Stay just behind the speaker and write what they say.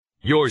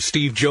Your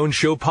Steve Jones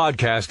Show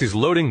podcast is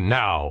loading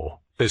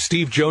now. The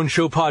Steve Jones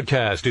Show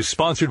podcast is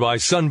sponsored by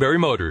Sunbury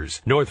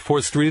Motors, North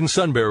 4th Street in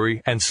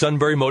Sunbury, and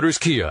Sunbury Motors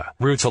Kia,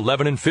 routes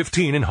 11 and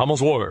 15 in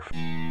Hummel's Wharf.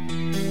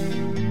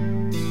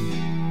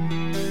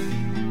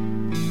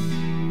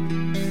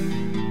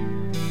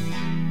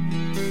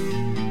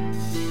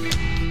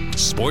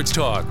 Sports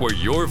talk where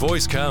your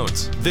voice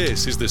counts.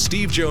 This is the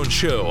Steve Jones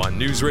Show on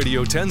News Radio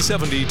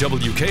 1070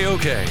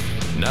 WKOK.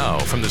 Now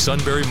from the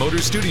Sunbury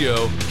Motors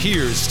studio,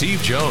 here's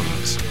Steve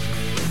Jones.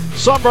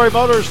 Sunbury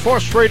Motors,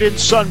 4th Street in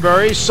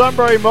Sunbury.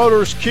 Sunbury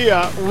Motors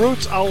Kia,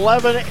 routes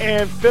 11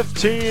 and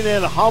 15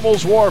 in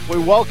Hummel's Wharf. We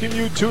welcome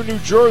you to New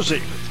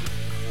Jersey.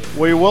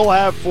 We will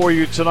have for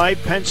you tonight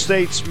Penn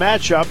State's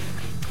matchup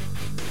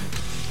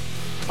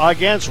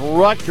against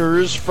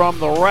Rutgers from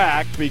the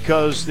RAC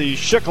because the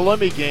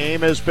Shikellamy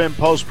game has been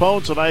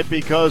postponed tonight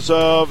because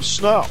of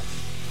snow.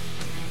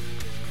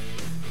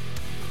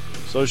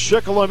 So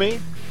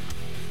Shikellamy,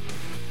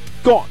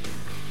 gone.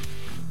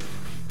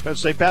 Penn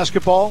State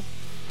basketball,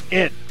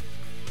 in.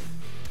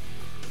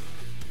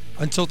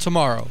 Until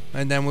tomorrow,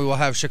 and then we will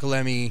have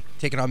Shikellamy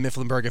taking on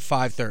Mifflinburg at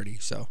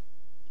 5:30. So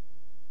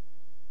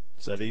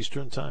is that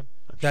Eastern time?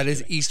 That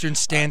is Eastern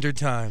Standard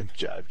Time.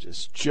 I'm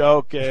just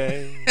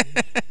joking.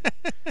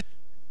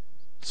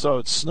 So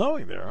it's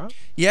snowing there, huh?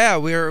 Yeah,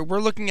 we're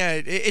looking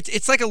at it.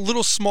 It's like a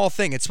little small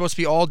thing. It's supposed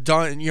to be all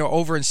done,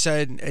 over and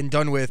said and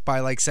done with by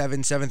like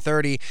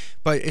 7:30,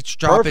 but it's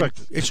dropping.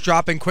 Perfect. It's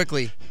dropping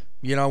quickly.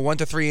 1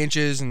 to 3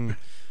 inches and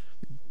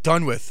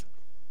done with.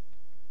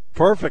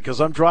 Perfect, because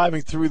I'm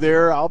driving through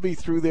there. I'll be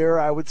through there,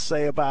 I would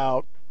say,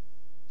 about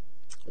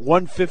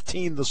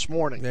 1:15 this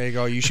morning. There you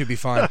go. You should be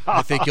fine.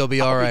 I think you'll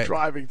be all right. I'll be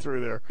driving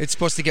through there. It's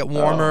supposed to get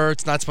warmer.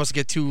 It's not supposed to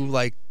get too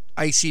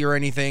icy or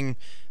anything.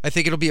 I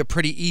think it'll be a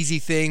pretty easy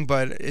thing,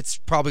 but it's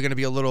probably going to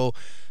be a little,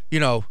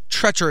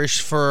 treacherous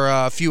for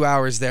a few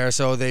hours there.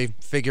 So they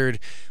figured,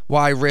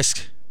 why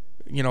risk,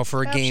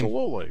 for a game?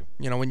 Absolutely.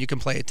 When you can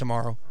play it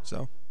tomorrow.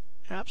 So.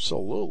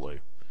 Absolutely.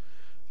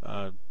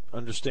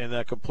 Understand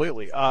that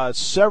completely.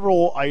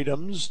 Several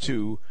items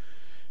to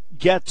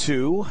get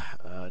to.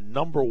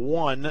 Number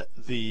one,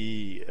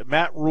 the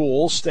Matt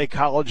Rhule, State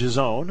College's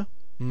own.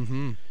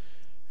 Mm-hmm.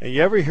 And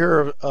you ever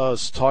hear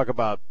us talk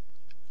about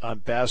on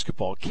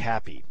basketball,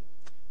 Cappy?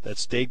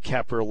 That's Dave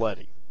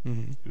Caprioletti,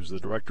 who's the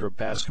director of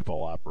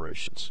basketball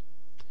operations.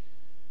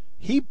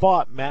 He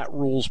bought Matt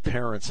Rhule's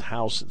parents'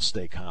 house in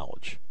State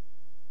College.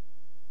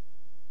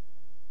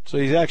 So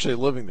he's actually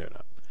living there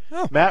now.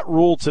 Oh. Matt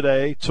Rhule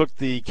today took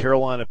the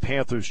Carolina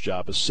Panthers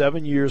job, a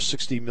 7-year,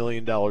 $60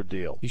 million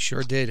deal. He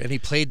sure did, and he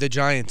played the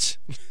Giants.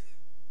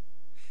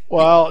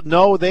 Well,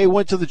 no, they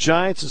went to the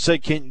Giants and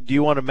said, do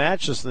you want to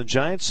match this? And the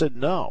Giants said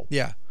no.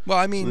 Yeah. Well,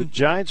 I mean, the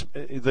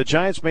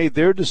Giants made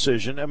their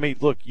decision. I mean,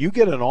 look, you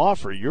get an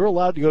offer, you're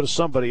allowed to go to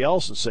somebody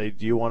else and say,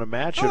 do you want to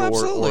match it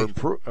or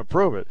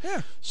approve it?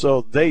 Yeah.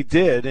 So they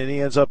did, and he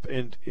ends up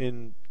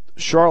in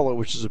Charlotte,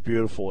 which is a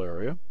beautiful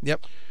area.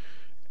 Yep.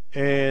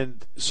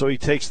 And so he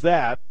takes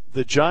that.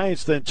 The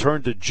Giants then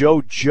turn to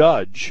Joe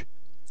Judge,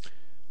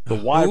 the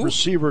wide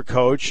receiver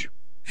coach,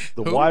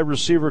 wide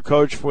receiver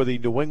coach for the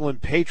New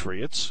England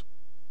Patriots.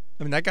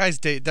 I mean, that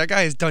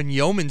guy has done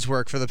yeoman's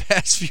work for the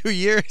past few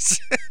years.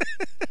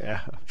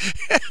 Yeah.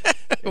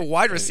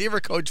 Wide receiver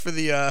coach for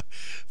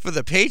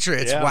the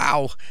Patriots. Yeah.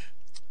 Wow.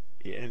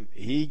 And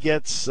he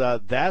gets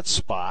that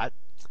spot.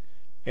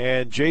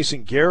 And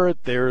Jason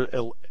Garrett, they're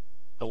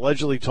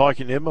allegedly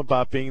talking to him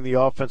about being the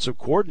offensive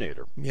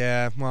coordinator.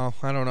 Yeah, well,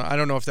 I don't know. I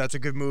don't know if that's a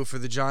good move for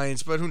the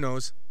Giants, but who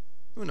knows?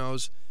 Who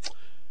knows?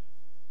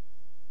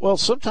 Well,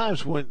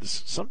 sometimes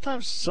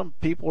some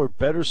people are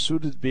better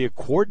suited to be a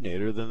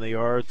coordinator than they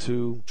are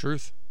to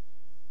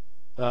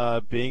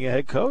being a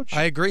head coach.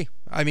 I agree.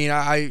 I mean,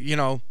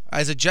 I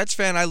as a Jets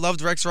fan, I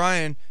loved Rex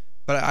Ryan,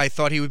 but I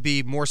thought he would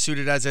be more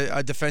suited as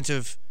a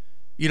defensive,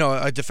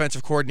 a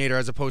defensive coordinator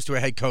as opposed to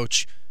a head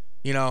coach.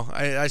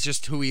 That's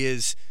just who he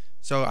is.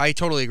 So I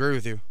totally agree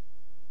with you.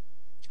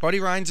 Buddy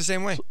Ryan's the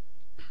same way.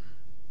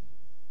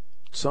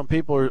 Some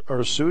people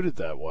are suited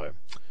that way.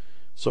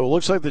 So it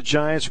looks like the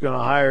Giants are going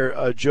to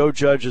hire Joe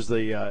Judge as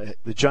the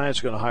Giants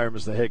are going to hire him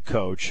as the head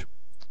coach.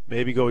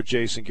 Maybe go with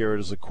Jason Garrett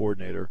as the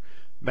coordinator.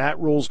 Matt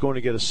Rhule's going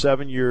to get a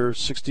 7-year,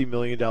 $60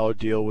 million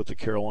deal with the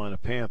Carolina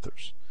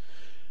Panthers.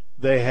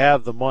 They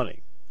have the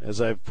money. As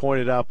I've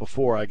pointed out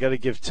before, I got to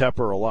give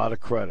Tepper a lot of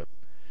credit.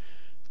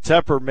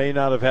 Tepper may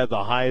not have had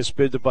the highest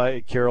bid to buy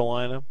at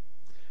Carolina,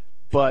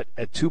 but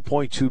at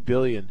 $2.2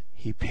 billion,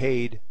 he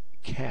paid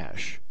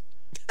cash.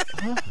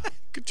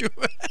 Could you?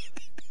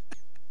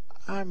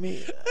 I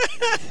mean,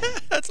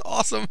 that's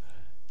awesome.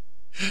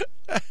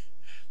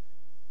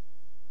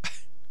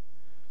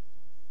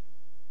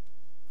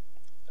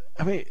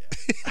 I mean,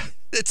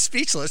 it's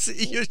speechless.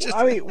 You're just...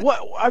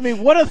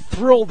 what a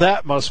thrill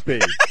that must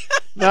be.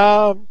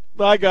 No,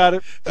 I got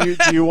it. Do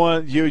you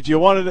want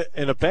it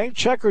in a bank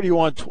check or do you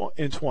want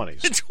in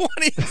 20s? In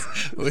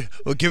 20s.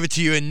 We'll give it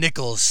to you in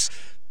nickels.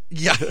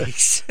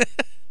 Yikes.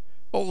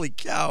 Holy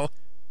cow.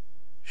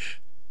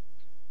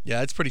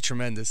 Yeah, it's pretty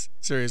tremendous.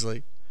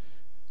 Seriously.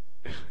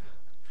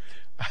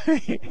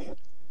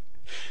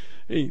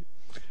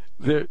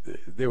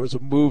 There was a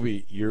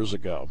movie years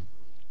ago,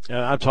 and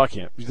I'm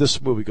talking,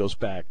 this movie goes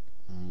back,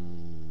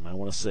 I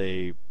want to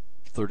say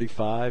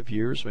 35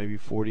 years, maybe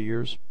 40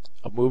 years.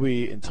 A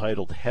movie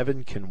entitled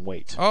Heaven Can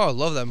Wait. Oh, I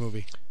love that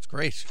movie. It's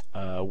great.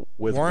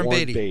 With Warren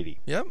Beatty.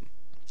 Yep.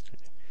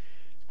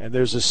 And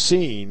there's a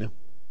scene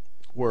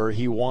where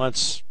he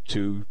wants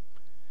to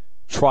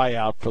try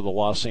out for the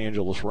Los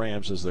Angeles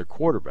Rams as their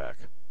quarterback.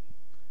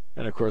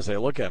 And, of course, they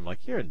look at him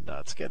like, you're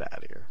nuts. Get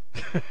out of here.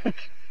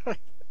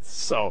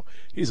 So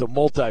he's a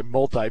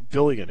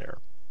multi-billionaire.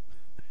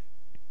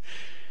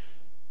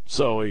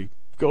 So he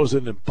goes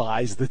in and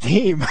buys the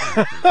team.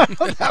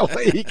 That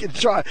way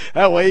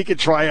he can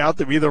try out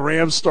to be the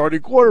Rams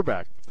starting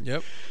quarterback.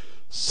 Yep.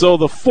 So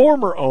the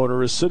former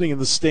owner is sitting in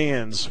the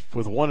stands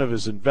with one of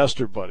his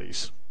investor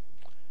buddies,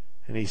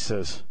 and he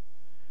says,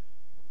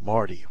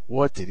 Marty,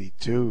 what did he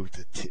do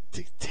to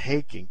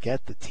take and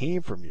get the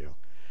team from you?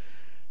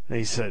 And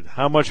he said,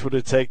 how much would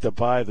it take to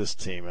buy this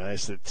team? And I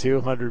said,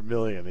 $200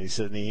 million. And he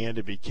said, and he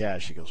handed me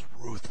cash. He goes,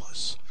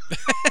 ruthless.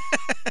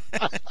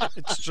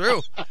 It's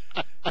true.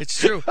 It's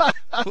true.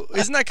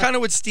 Isn't that kind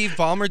of what Steve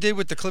Ballmer did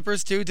with the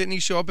Clippers too? Didn't he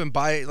show up and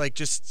buy, like,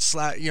 just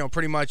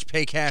pretty much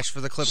pay cash for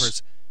the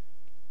Clippers?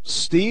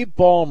 Steve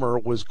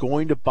Ballmer was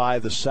going to buy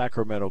the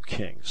Sacramento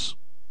Kings.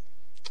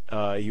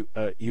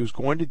 He was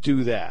going to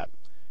do that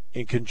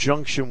in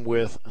conjunction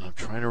with, I'm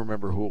trying to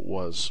remember who it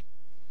was.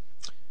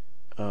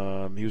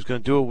 He was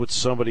going to do it with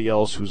somebody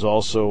else who's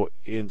also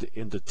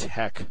into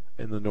tech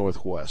in the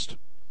Northwest.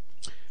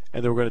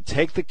 And they were going to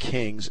take the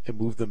Kings and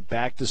move them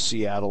back to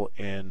Seattle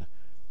and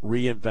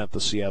reinvent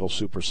the Seattle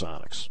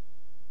Supersonics.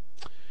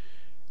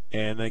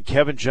 And then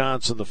Kevin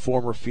Johnson, the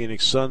former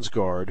Phoenix Suns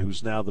guard,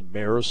 who's now the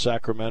mayor of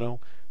Sacramento,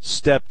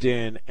 stepped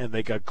in and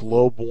they got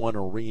Globe One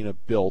Arena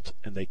built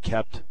and they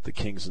kept the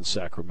Kings in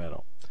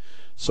Sacramento.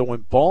 So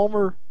when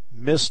Ballmer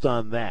missed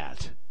on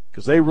that,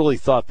 because they really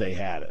thought they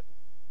had it,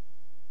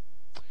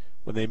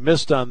 when they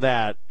missed on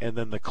that and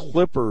then the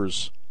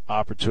Clippers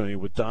opportunity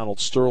with Donald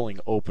Sterling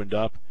opened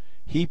up,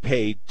 he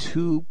paid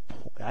 $2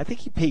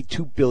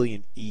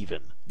 billion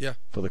even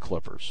for the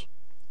Clippers.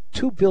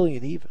 $2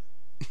 billion even.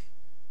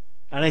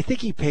 And I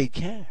think he paid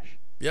cash.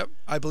 Yep,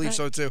 I believe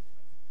so too.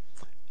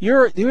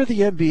 You're the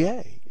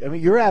NBA. I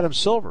mean, you're Adam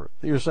Silver.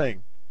 You're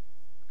saying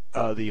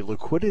the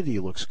liquidity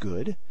looks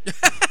good.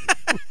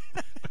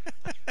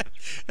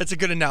 That's a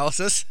good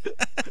analysis.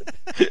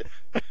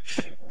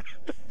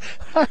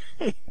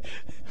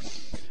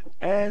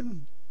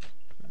 And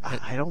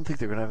I don't think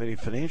they're going to have any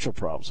financial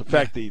problems. In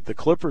fact, the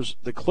Clippers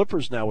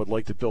now would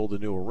like to build a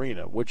new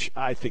arena, which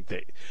I think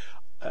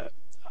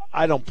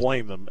I don't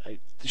blame them.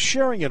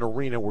 Sharing an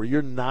arena where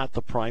you're not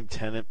the prime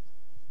tenant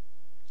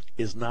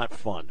is not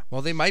fun.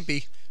 Well, they might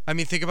be. I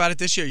mean, think about it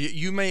this year.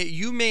 You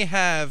may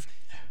have,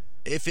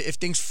 if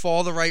things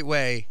fall the right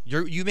way,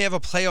 you may have a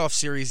playoff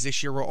series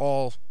this year where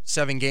all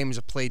 7 games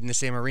are played in the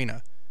same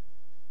arena.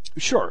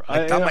 Sure,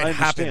 that might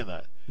happen. Understand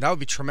that. That would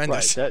be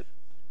tremendous.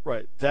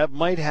 Right, that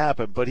might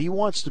happen, but he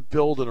wants to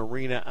build an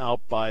arena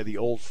out by the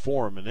old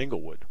Forum in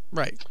Inglewood.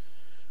 Right.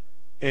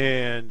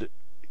 And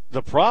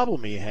the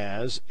problem he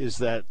has is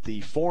that the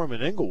Forum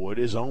in Inglewood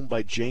is owned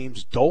by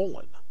James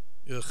Dolan,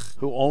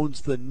 who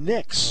owns the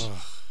Knicks.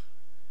 Ugh.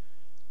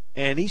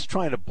 And he's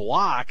trying to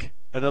block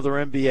another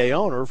NBA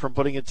owner from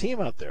putting a team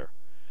out there.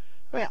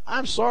 I mean,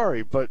 I'm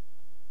sorry, but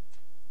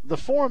the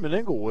Forum in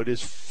Inglewood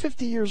is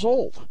 50 years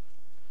old.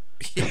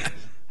 Yeah.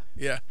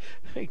 Yeah.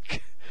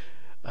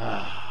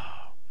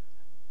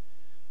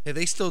 Yeah,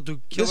 they still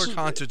do killer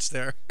concerts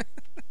there.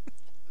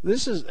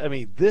 This is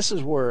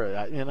where,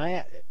 and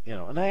I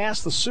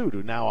asked the suit,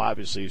 who now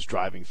obviously is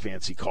driving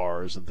fancy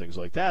cars and things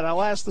like that.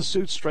 I'll ask the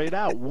suit straight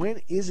out: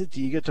 when is it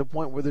do you get to a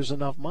point where there's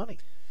enough money?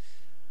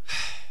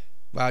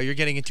 Wow, you're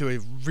getting into a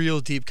real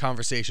deep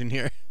conversation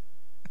here.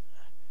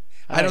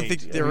 I don't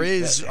think there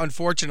is,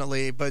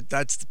 unfortunately, but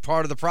that's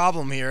part of the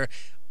problem here.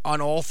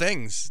 On all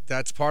things,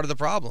 that's part of the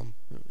problem.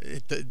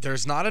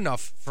 There's not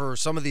enough for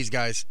some of these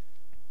guys.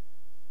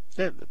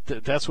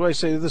 That's why I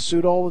say to the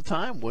suit all the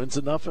time, when's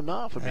enough? I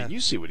mean, you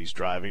see what he's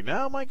driving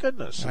now. My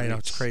goodness. I know,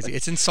 it's crazy.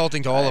 It's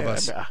insulting to all of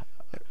us.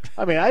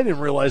 I mean, I didn't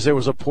realize there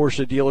was a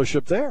Porsche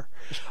dealership there.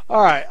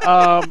 All right.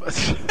 I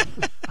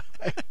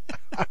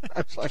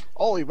was like,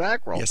 holy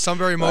mackerel. Yeah,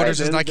 Sunbury Motors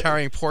is not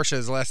carrying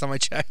Porsches last time I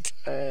checked.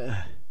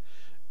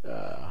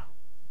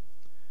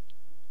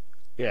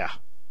 Yeah.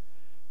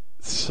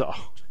 So,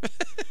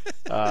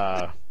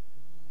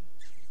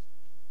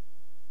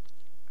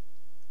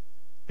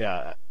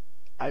 yeah.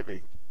 I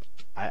mean,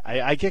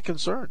 I get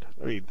concerned.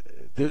 I mean,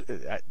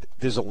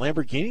 there's a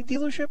Lamborghini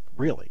dealership?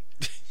 Really?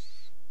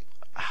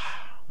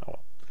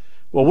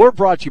 Well, we're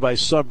brought to you by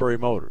Sunbury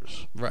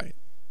Motors. Right.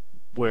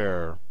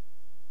 Where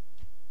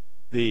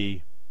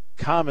the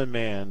common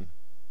man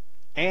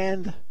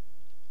and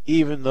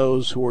even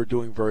those who are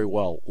doing very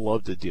well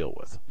love to deal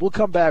with. We'll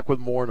come back with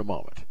more in a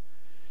moment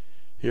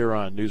here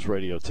on News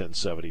Radio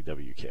 1070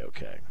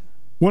 WKOK.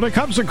 When it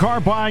comes to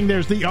car buying,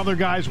 there's the other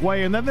guy's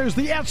way, and then there's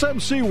the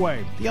SMC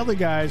way. The other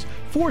guys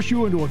force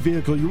you into a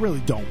vehicle you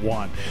really don't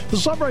want. The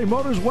Sunbury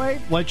Motors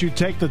way lets you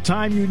take the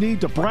time you need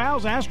to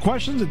browse, ask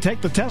questions, and take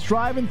the test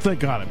drive and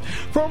think on it.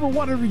 For over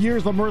 100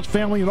 years, the Mertz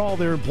family and all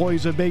their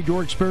employees have made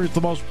your experience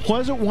the most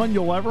pleasant one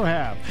you'll ever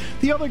have.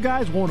 The other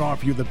guys won't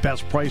offer you the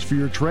best price for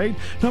your trade,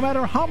 no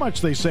matter how much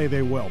they say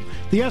they will.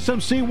 The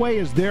SMC way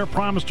is their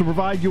promise to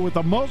provide you with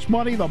the most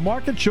money the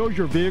market shows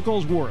your vehicle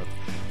is worth.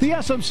 The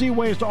SMC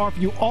way is to offer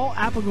you all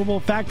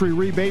applicable factory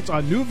rebates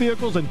on new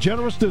vehicles and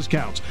generous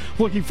discounts.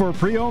 Looking for a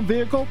pre-owned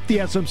vehicle? The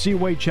SMC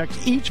way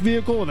checks each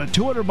vehicle in a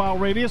 200-mile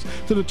radius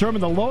to determine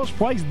the lowest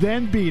price,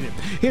 then beat it.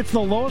 It's the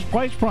lowest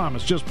price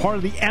promise, just part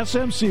of the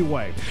SMC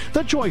way.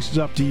 The choice is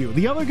up to you,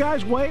 the other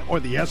guy's way or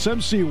the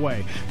SMC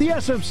way. The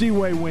SMC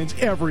way wins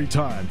every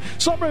time.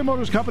 Sunbury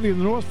Motors Company in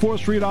the North 4th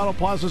Street Auto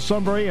Plaza,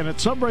 Sunbury, and at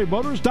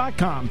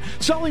sunburymotors.com.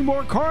 Selling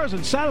more cars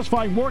and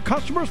satisfying more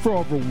customers for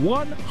over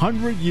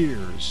 100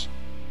 years.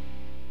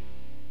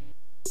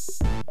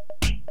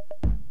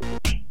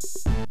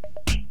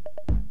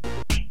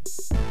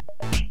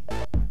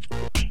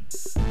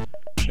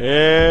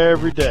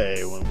 Every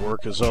day when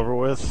work is over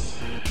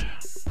with,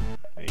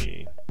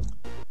 the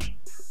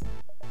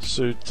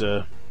suit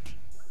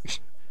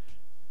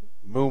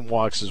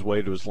moonwalks his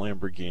way to his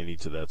Lamborghini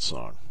to that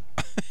song.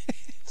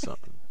 It's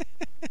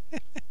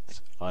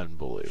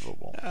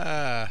unbelievable.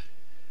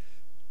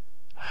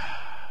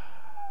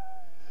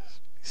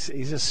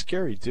 He's a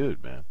scary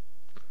dude, man.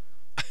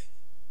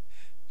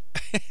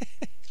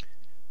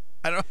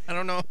 I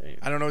don't know.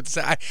 I don't know what to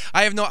say.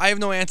 I have no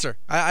answer.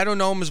 I don't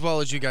know him as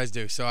well as you guys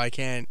do, so I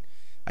can't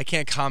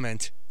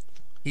comment.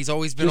 He's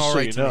always been all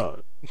right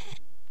to me.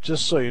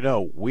 Just so you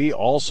know, we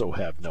also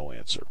have no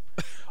answer.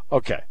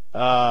 Okay.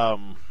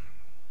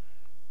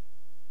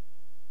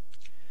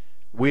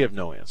 We have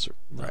no answer.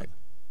 Right.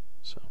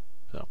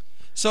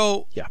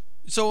 So yeah.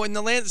 So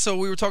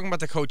we were talking about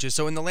the coaches.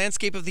 So in the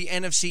landscape of the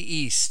NFC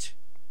East,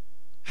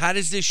 how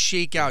does this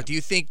shake out? Do you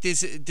think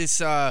this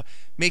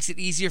makes it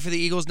easier for the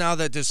Eagles now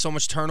that there's so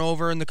much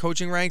turnover in the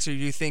coaching ranks, or do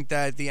you think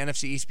that the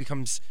NFC East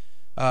becomes,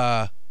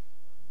 Look,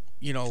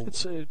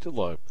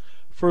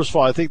 first of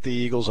all, I think the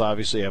Eagles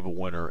obviously have a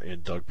winner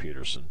in Doug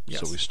Peterson,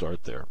 yes. So we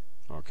start there.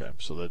 Okay,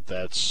 so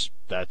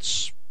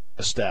that's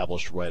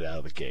established right out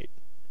of the gate.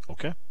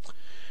 Okay,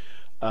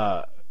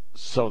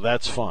 so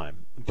that's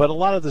fine. But a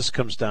lot of this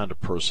comes down to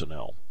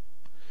personnel.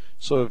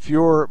 So if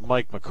you're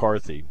Mike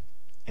McCarthy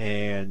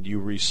and you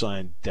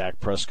re-sign Dak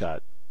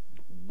Prescott,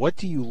 what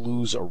do you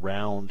lose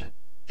around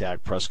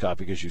Dak Prescott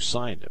because you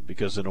signed him?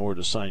 Because in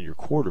order to sign your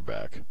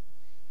quarterback,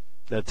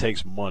 that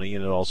takes money,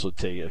 and it also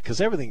takes,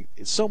 because everything,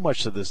 so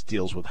much of this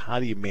deals with how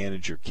do you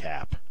manage your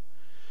cap.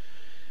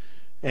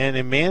 And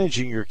in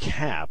managing your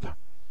cap,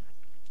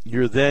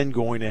 you're then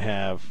going to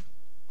have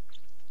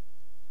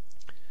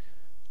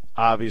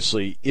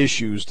obviously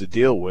issues to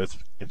deal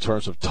with in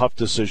terms of tough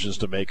decisions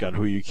to make on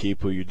who you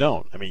keep, who you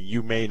don't. I mean,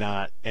 you may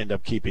not end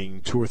up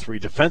keeping 2 or 3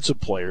 defensive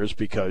players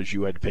because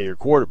you had to pay your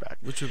quarterback.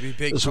 Which would be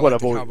big for the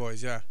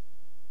Cowboys, yeah.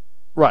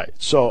 Right.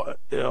 So,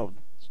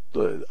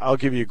 I'll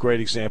give you a great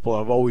example.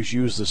 I've always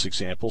used this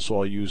example, so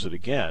I'll use it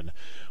again.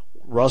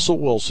 Russell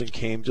Wilson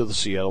came to the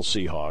Seattle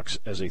Seahawks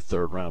as a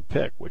 3rd-round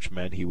pick, which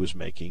meant he was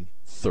making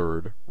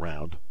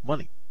 3rd-round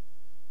money.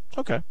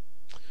 Okay.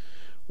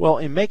 Well,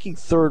 in making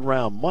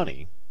 3rd-round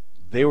money,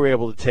 they were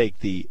able to take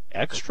the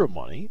extra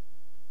money,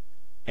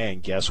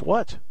 and guess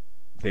what?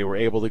 They were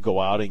able to go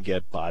out and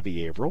get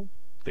Bobby Averill.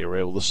 They were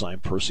able to sign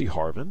Percy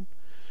Harvin.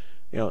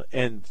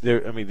 And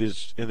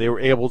they were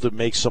able to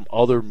make some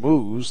other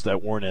moves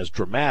that weren't as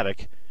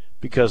dramatic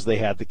because they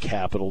had the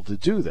capital to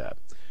do that.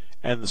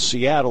 And the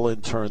Seattle,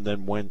 in turn,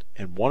 then went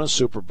and won a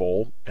Super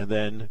Bowl and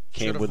then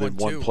came within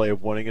one play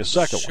of winning a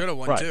second one. Should have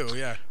won two,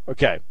 yeah.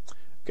 Okay.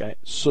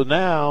 So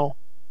now,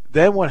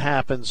 then what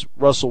happens,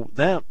 Russell?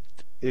 Then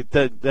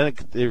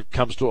it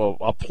comes to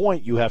a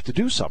point you have to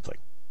do something,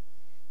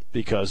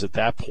 because at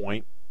that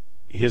point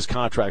his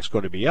contract's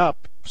going to be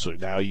up. So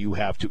now you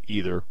have to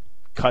either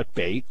cut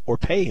bait or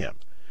pay him.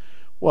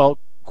 Well,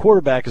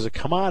 quarterback is a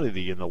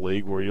commodity in the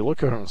league where you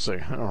look at him and say,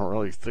 I don't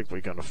really think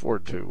we can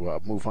afford to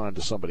move on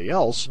to somebody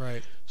else.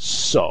 Right.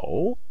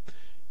 So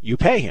you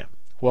pay him.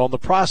 Well, in the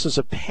process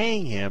of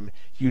paying him,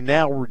 you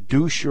now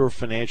reduce your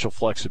financial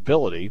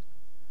flexibility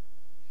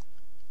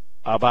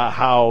about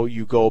how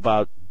you go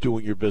about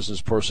doing your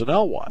business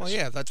personnel-wise. Well,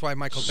 yeah, that's why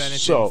Michael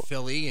Bennett's in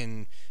Philly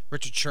and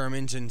Richard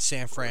Sherman's in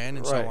San Fran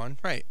and so on.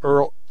 Right.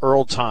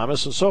 Earl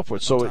Thomas and so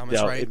forth. So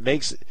it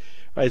makes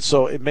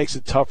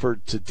it tougher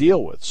to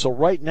deal with. So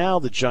right now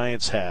the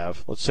Giants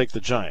have, let's take the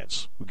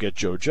Giants, who get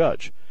Joe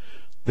Judge.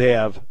 They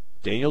have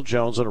Daniel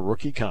Jones on a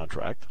rookie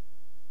contract.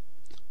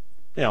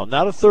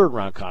 Not a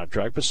 3rd-round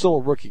contract, but still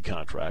a rookie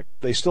contract.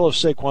 They still have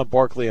Saquon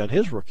Barkley on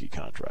his rookie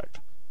contract.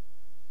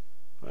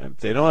 Right?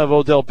 They don't have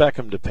Odell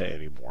Beckham to pay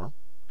anymore.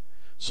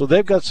 So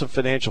they've got some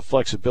financial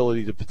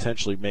flexibility to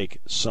potentially make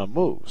some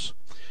moves.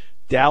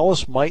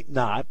 Dallas might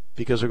not,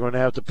 because they're going to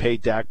have to pay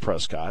Dak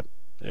Prescott.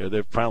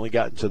 They've finally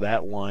gotten to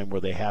that line where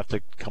they have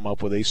to come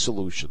up with a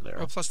solution there.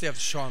 Well, plus they have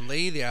Sean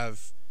Lee. They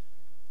have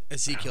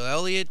Ezekiel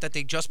Elliott that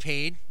they just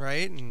paid,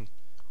 right? And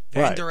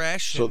Van Der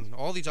Esch and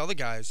all these other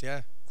guys,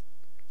 yeah.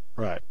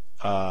 Right.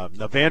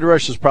 Now, Van Der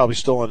Esch is probably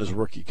still on his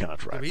rookie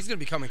contract. But he's going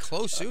to be coming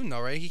close soon,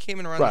 though, right? He came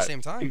in around the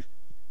same time.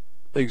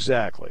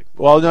 Exactly.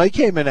 Well, no, he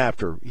came in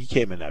after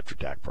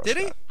Dak Prescott. Did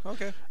he?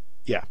 Okay.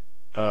 Yeah.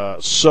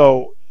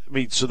 So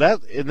that,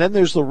 and then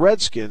there's the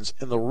Redskins,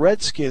 and the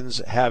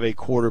Redskins have a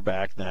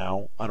quarterback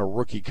now on a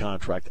rookie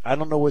contract. I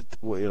don't know what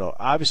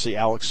obviously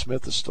Alex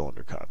Smith is still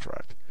under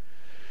contract.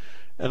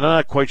 And I'm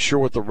not quite sure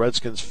what the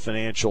Redskins'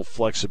 financial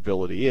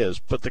flexibility is,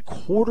 but the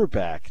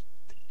quarterback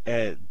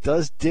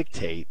does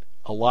dictate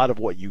a lot of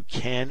what you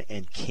can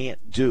and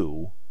can't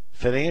do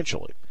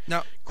financially.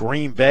 Now,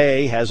 Green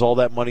Bay has all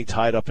that money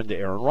tied up into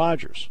Aaron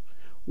Rodgers.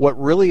 What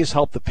really has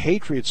helped the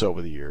Patriots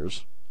over the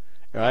years,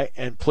 right?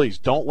 And please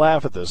don't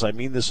laugh at this. I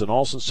mean this in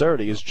all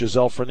sincerity. Is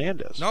Giselle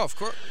Fernandez? No, of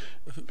course.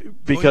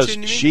 Because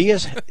Bundchen, she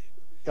is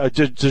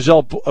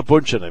Giselle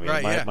Bundchen. I mean,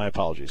 right, my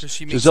apologies.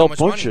 She makes Giselle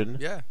so much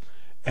Bundchen money.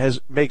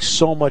 makes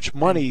so much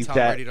money and Tom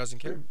that Brady doesn't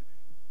care.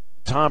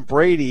 Tom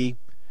Brady,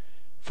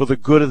 for the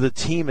good of the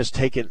team, has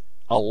taken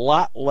a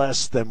lot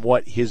less than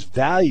what his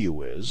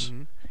value is.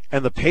 Mm-hmm.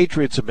 And the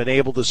Patriots have been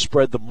able to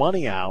spread the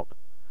money out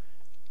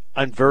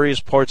on various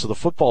parts of the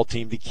football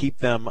team to keep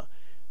them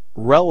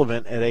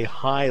relevant at a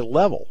high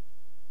level.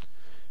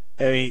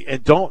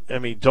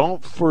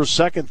 Don't for a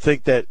second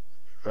think that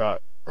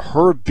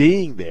her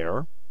being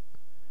there,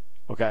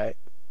 okay,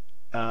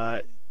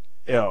 and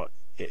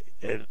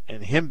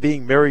him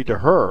being married to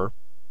her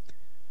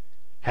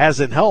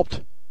hasn't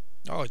helped.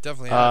 Oh, it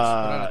definitely has,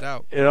 without a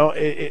doubt.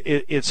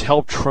 It's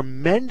helped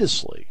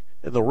tremendously.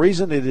 And the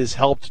reason it has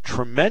helped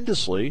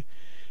tremendously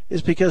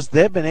is because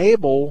they've been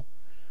able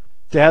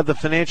to have the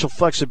financial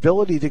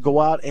flexibility to go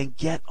out and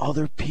get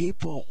other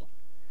people.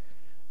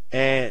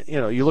 And,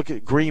 you look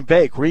at Green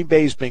Bay. Green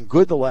Bay's been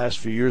good the last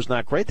few years,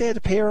 not great. They had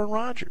to pay Aaron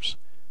Rodgers.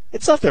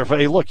 It's not their fault.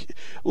 Hey, look,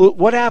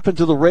 what happened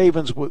to the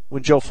Ravens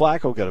when Joe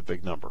Flacco got a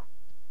big number?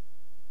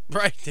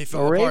 Right, they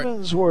fell apart. The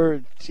Ravens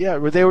were,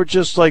 they were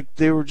just like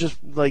they're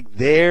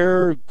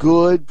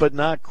good but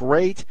not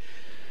great.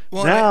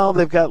 Well, now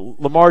they've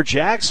got Lamar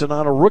Jackson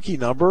on a rookie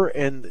number,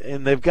 and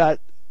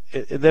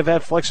they've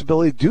had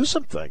flexibility to do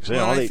some things. They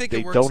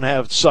don't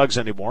have Suggs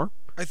anymore.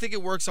 I think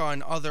it works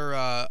on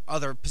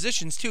other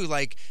positions too.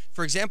 Like,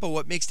 for example,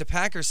 what makes the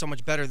Packers so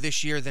much better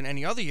this year than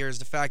any other year is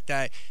the fact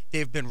that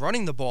they've been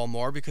running the ball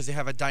more because they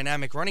have a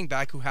dynamic running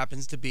back who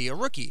happens to be a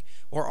rookie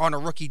or on a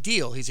rookie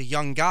deal. He's a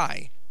young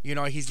guy. He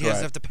doesn't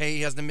have to pay.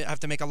 He doesn't have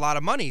to make a lot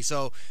of money.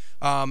 So,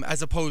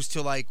 as opposed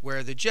to like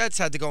where the Jets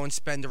had to go and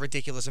spend a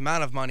ridiculous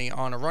amount of money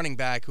on a running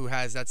back who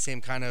has that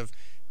same kind of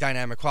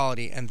dynamic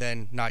quality and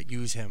then not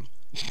use him.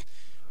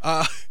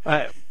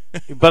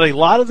 But a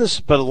lot of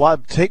this,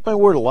 take my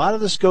word, a lot of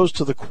this goes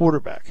to the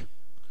quarterback.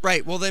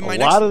 Right. Well, then a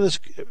lot of this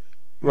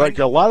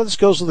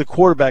goes to the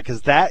quarterback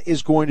because that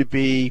is going to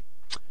be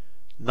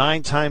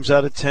 9 times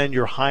out of 10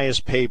 your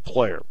highest paid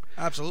player.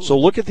 Absolutely. So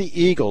look at the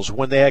Eagles.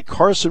 When they had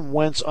Carson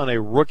Wentz on a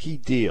rookie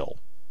deal,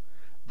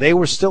 they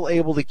were still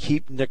able to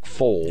keep Nick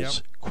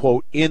Foles,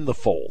 quote, in the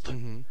fold.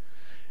 Mm-hmm.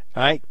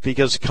 Right?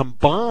 Because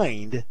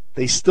combined,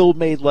 they still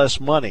made less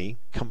money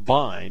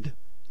combined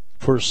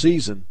per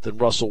season than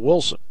Russell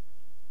Wilson.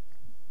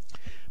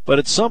 But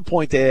at some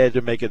point, they had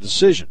to make a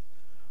decision.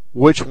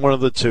 Which one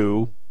of the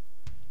two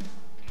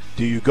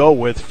do you go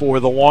with for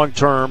the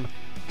long-term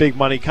big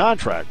money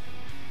contract?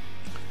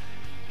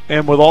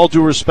 And with all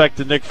due respect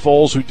to Nick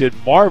Foles, who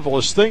did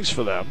marvelous things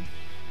for them,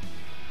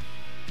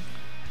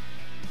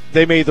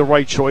 they made the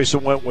right choice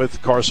and went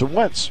with Carson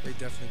Wentz. They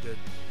definitely did,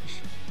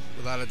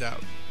 without a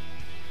doubt.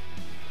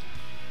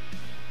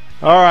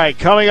 All right,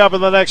 coming up in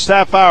the next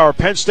half hour,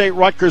 Penn State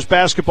Rutgers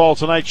basketball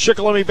tonight.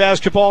 Shikellamy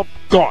basketball,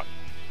 gone.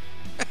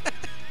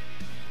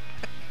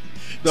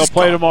 They'll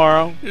play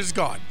tomorrow. It's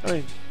gone.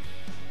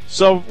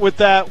 So with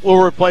that,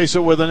 we'll replace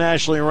it with a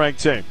nationally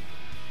ranked team.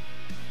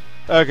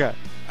 Okay.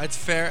 That's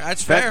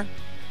fair.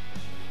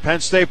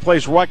 Penn State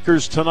plays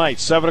Rutgers tonight,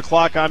 7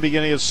 o'clock on,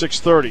 beginning at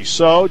 6:30.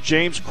 So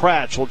James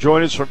Kratch will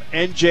join us from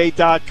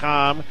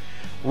NJ.com.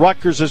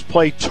 Rutgers has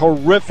played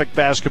terrific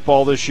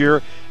basketball this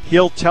year.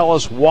 He'll tell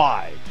us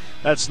why.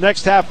 That's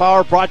next half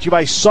hour, brought to you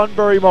by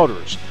Sunbury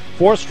Motors.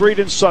 4th Street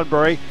in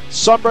Sunbury.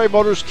 Sunbury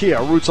Motors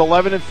Kia, routes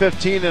 11 and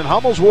 15 in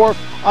Hummel's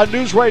Wharf on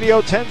News Radio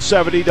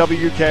 1070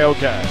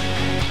 WKOK.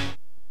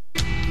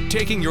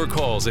 Taking your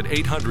calls at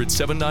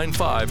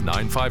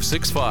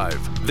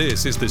 800-795-9565.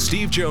 This is The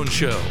Steve Jones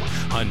Show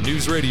on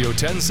News Radio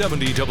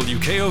 1070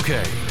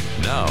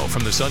 WKOK. Now,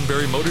 from the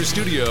Sunbury Motors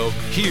Studio,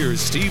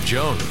 here's Steve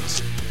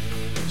Jones.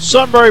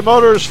 Sunbury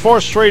Motors,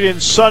 4th Street in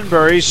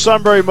Sunbury.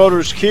 Sunbury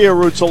Motors Kia,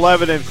 routes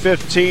 11 and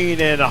 15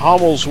 in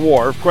Hummel's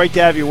Wharf. Great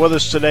to have you with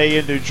us today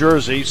in New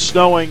Jersey.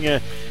 Snowing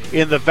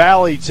in the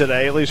valley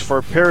today, at least for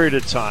a period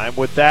of time.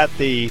 With that,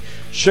 the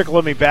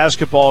Shikellamy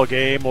basketball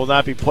game will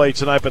not be played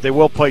tonight, but they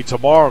will play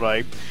tomorrow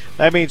night.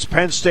 That means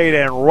Penn State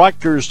and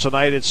Rutgers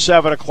tonight at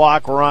 7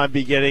 o'clock. We're on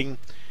beginning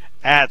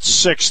at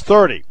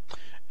 6:30.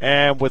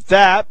 And with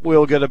that,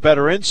 we'll get a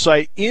better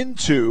insight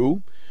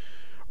into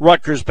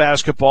Rutgers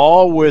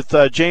basketball with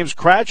James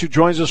Kratch, who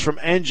joins us from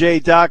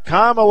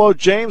NJ.com. Hello,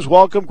 James.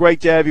 Welcome. Great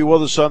to have you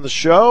with us on the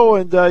show.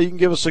 And you can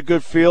give us a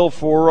good feel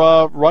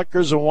for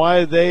Rutgers and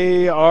why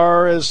they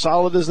are as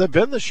solid as they've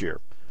been this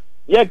year.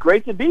 Yeah,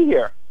 great to be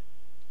here.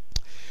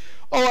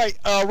 All right,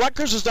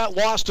 Rutgers has not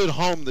lost at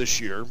home this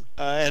year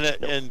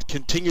and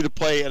continue to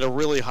play at a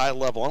really high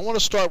level. I want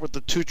to start with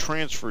the two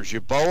transfers,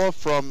 Yeboah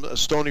from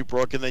Stony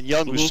Brook and then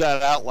Young, who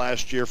sat out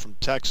last year from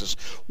Texas.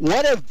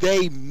 What have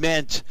they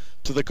meant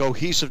to the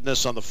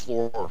cohesiveness on the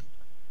floor?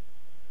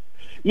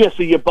 Yeah,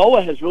 so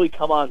Yeboah has really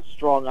come on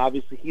strong.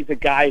 Obviously, he's a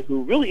guy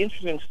who, really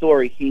interesting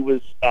story, he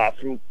was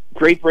from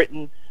Great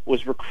Britain,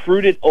 was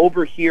recruited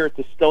over here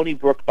to Stony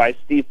Brook by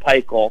Steve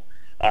Pikiell.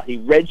 He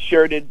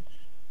redshirted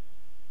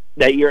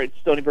that year at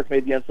Stony Brook,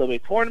 made the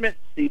NCAA tournament.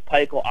 Steve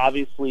Pikiell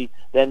obviously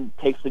then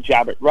takes the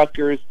job at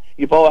Rutgers.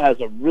 Yeboah has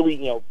a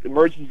really,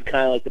 emerges as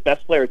kind of like the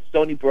best player at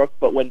Stony Brook,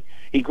 but when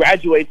he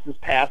graduates this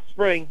past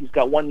spring, he's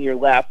got 1 year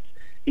left.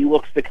 He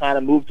looks to kind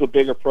of move to a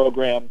bigger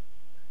program.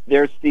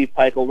 There's Steve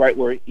Pikiell right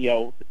where,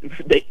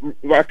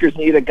 Rutgers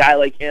need a guy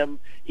like him.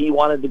 He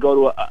wanted to go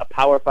to a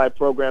Power 5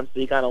 program, so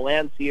he kind of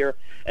lands here.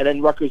 And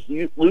then Rutgers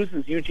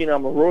loses Eugene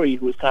Omoruyi,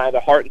 who was kind of the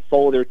heart and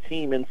soul of their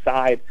team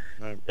inside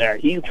there.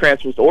 He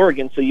transfers to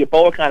Oregon, so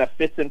Yeboah kind of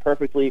fits in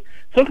perfectly.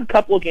 Took a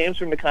couple of games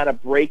for him to kind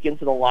of break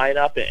into the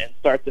lineup and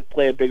start to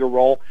play a bigger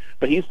role,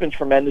 but he's been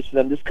tremendous for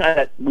them. This kind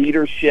of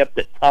leadership,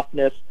 the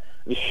toughness,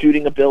 the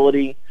shooting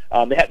ability.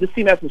 This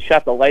team hasn't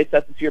shot the lights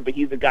out this year, but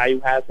he's a guy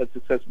who has had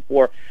success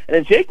before. And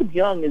then Jacob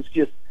Young is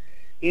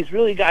he's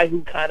really a guy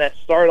who kind of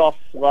started off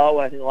slow.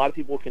 I think a lot of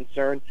people were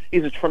concerned.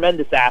 He's a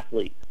tremendous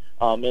athlete.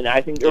 And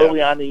I think early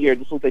on in the year,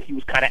 this looked like he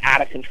was kind of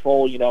out of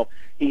control.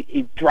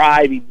 He'd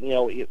drive,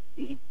 he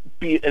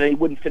beat, and then he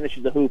wouldn't finish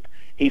the hoop.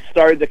 He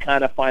started to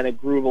kind of find a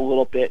groove a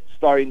little bit,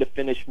 starting to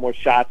finish more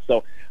shots.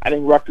 So I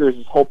think Rutgers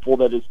is hopeful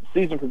that as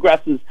the season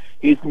progresses,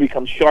 he's going to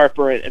become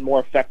sharper and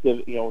more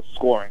effective,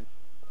 scoring.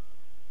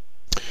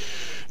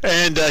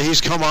 And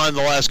he's come on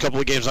the last couple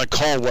of games on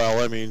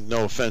Caldwell. I mean,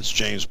 no offense,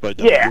 James, but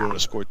he would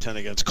have scored 10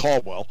 against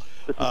Caldwell.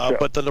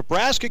 But the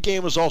Nebraska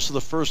game was also the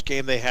first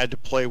game they had to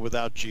play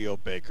without Geo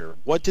Baker.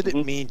 What did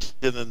it mean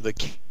to them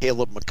that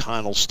Caleb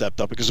McConnell stepped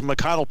up? Because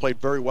McConnell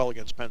played very well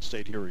against Penn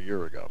State here a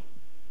year ago.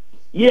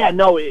 Yeah,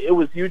 no, it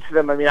was huge for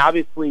them. I mean,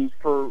 obviously,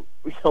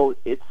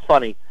 it's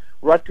funny.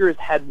 Rutgers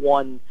had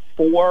won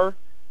 4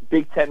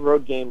 Big Ten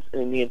road games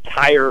in the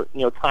entire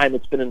time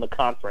it's been in the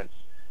conference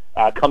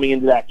coming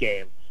into that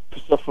game.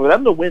 So for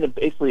them to win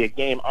basically a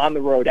game on the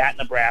road at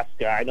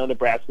Nebraska, I know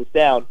Nebraska's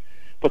down,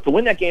 but to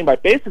win that game by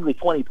basically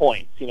 20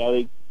 points,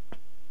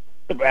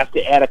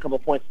 Nebraska add a couple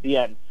points at the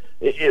end,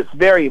 it's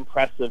very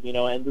impressive,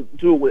 and to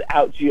do it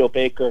without Geo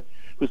Baker,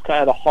 who's kind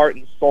of the heart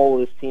and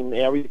soul of this team.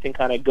 Everything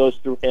kind of goes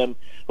through him.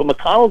 But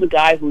McConnell's a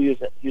guy who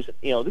this is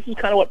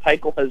kind of what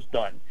Pikiell has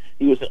done.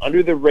 He was an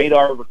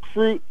under-the-radar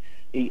recruit.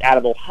 Out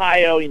of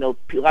Ohio, a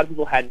lot of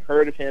people hadn't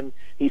heard of him.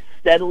 He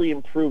steadily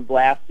improved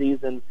last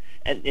season.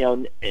 And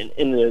in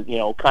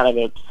the kind of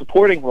a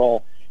supporting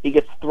role, he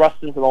gets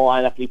thrust into the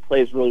lineup and he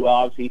plays really well.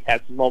 Obviously, he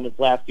had some moments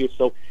last year,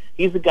 so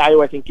he's a guy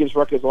who I think gives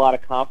Rutgers a lot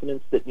of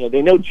confidence that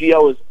they know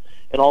Geo is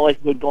in all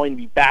likelihood going to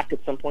be back at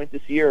some point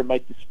this year. It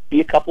might just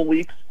be a couple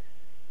weeks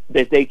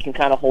that they can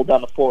kind of hold down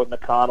the fort with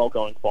McConnell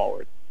going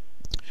forward.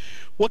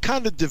 What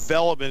kind of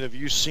development have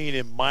you seen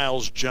in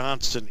Miles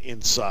Johnson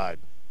inside?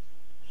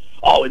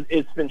 Oh,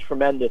 it's been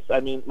tremendous.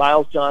 I mean,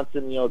 Miles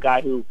Johnson, a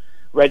guy who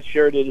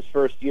redshirted his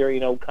first year,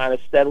 kind of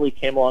steadily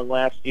came along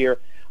last year.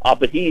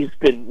 But he's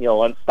been,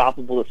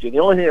 unstoppable this year. The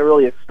only thing that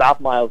really has stopped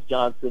Miles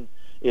Johnson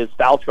is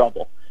foul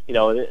trouble.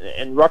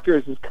 And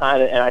Rutgers is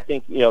kind of, and I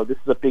think, this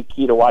is a big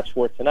key to watch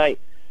for tonight.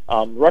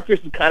 Rutgers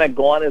has kind of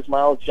gone as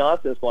Miles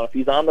Johnson has gone. If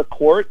he's on the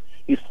court,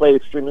 he's played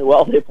extremely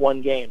well. They've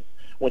won games.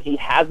 When he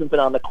hasn't been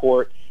on the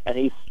court and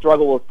he's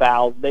struggled with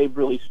fouls, they've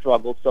really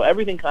struggled. So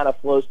everything kind of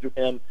flows through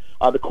him.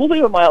 The cool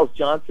thing with Miles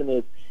Johnson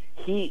is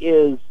he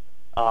is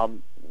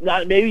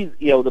not maybe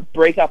the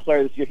breakout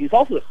player this year. He's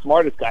also the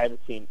smartest guy on the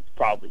team.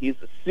 Probably he's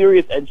a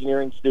serious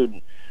engineering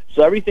student.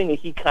 So everything that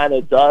he kind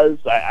of does,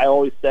 I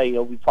always say,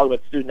 we talk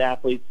about student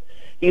athletes.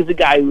 He's a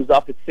guy who's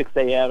up at 6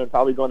 a.m. and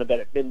probably going to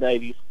bed at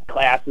midnight. He's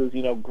classes,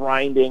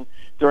 grinding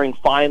during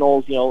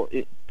finals.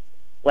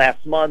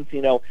 Last month,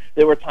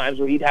 there were times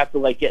where he'd have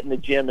to get in the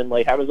gym and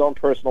have his own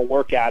personal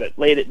workout at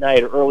late at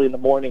night or early in the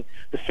morning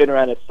to fit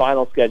around his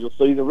final schedule.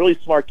 So he's a really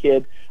smart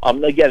kid.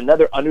 Again,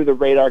 another under the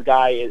radar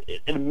guy.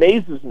 It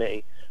amazes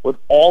me with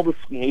all the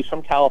he's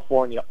from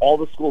California, all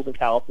the schools in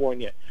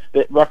California,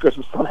 that Rutgers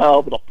was somehow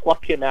able to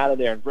pluck him out of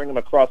there and bring him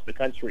across the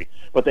country.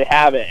 But they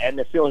haven't, and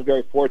they're feeling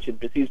very fortunate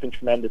because he's been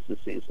tremendous this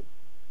season.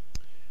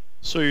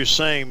 So you're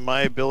saying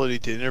my ability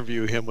to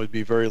interview him would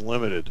be very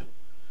limited?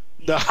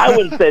 No. I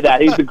wouldn't say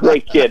that. He's a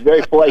great kid,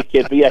 very polite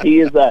kid. But yeah,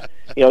 he is a.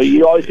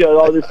 You always go,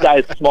 "Oh, this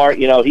guy's smart."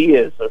 He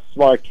is a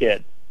smart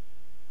kid.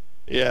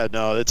 Yeah,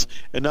 no,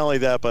 and not only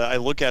that, but I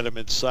look at him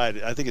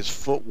inside. I think his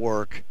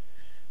footwork,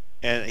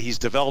 and he's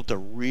developed a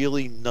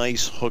really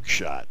nice hook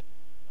shot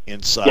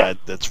inside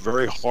that's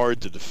very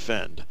hard to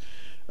defend.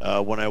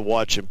 when I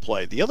watch him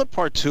play. The other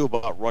part, too,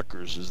 about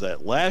Rutgers is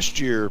that last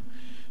year,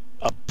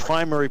 a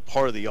primary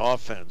part of the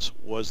offense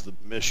was the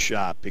missed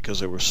shot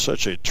because they were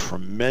such a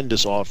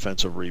tremendous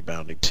offensive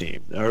rebounding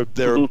team.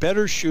 They're a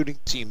better shooting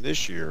team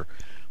this year,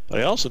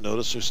 but I also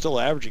noticed they're still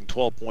averaging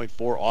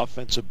 12.4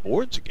 offensive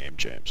boards a game,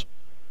 James.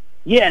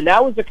 Yeah, and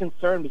that was a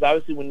concern because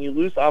obviously when you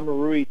lose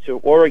Amarui to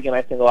Oregon,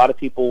 I think a lot of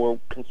people were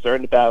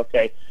concerned about,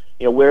 okay,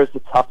 where's the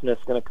toughness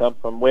going to come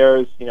from?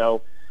 Where's,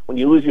 when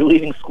you lose your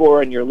leading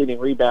scorer and your leading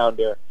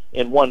rebounder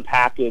in one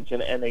package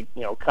and they,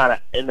 kind of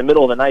in the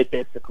middle of the night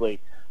basically.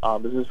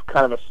 This is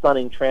kind of a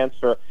stunning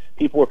transfer.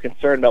 People were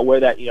concerned about where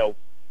that,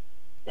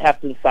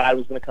 Hefton side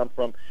was going to come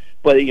from.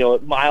 But,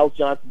 Miles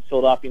Johnson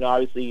filled up,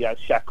 obviously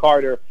Shaq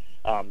Carter,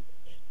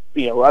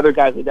 other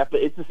guys like that. But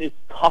it's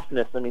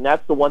toughness. I mean,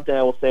 that's the one thing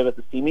I will say about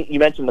this team. You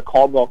mentioned the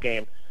Caldwell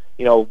game.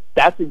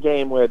 That's a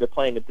game where they're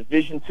playing a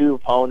Division II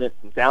opponent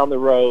down the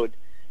road.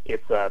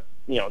 It's,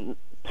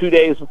 2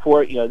 days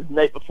before, the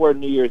night before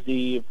New Year's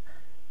Eve.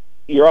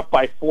 You're up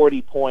by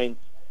 40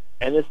 points.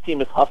 And this team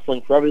is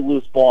hustling for every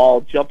loose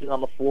ball, jumping on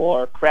the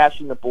floor,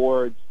 crashing the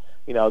boards.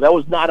 That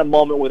was not a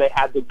moment where they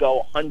had to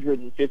go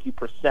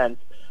 150%,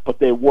 but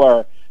they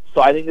were.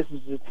 So I think this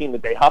is a team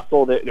that they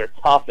hustle, they're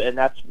tough, and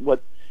that's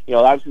what,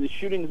 obviously the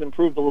shooting has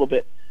improved a little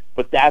bit,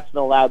 but that's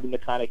allowed them to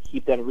kind of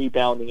keep that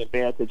rebounding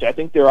advantage. I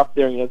think they're up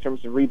there, in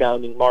terms of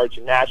rebounding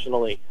margin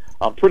nationally,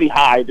 pretty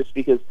high just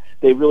because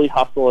they really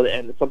hustle,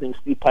 and it's something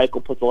Steve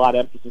Pikiell puts a lot of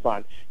emphasis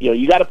on.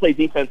 You got to play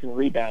defense and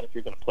rebound if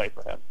you're going to play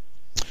for him.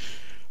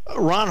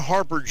 Ron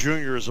Harper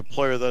Jr. is a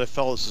player that I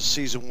felt as the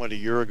season went a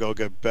year ago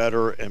got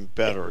better and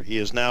better. He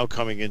is now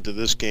coming into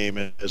this game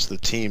as the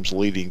team's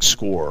leading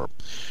scorer.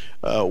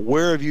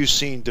 Where have you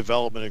seen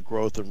development and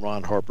growth in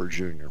Ron Harper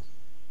Jr.?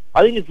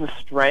 I think it's the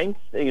strength,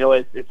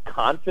 it's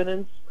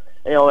confidence.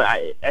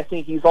 I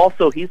think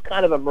he's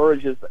kind of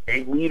emerged as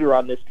a leader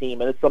on this team,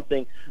 and it's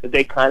something that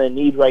they kind of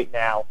need right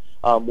now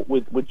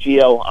with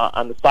Gio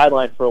on the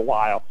sideline for a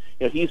while.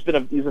 He's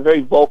a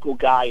very vocal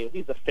guy.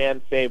 He's a fan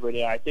favorite.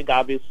 I think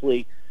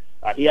obviously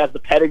he has the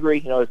pedigree.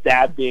 His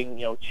dad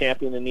being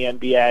champion in the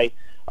NBA.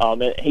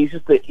 And he's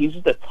just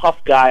a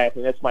tough guy. I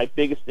think that's my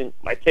biggest thing,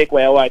 my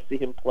takeaway how I see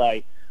him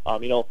play.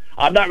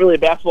 I'm not really a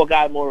basketball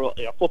guy, I'm more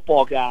a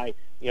football guy.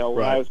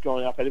 When I was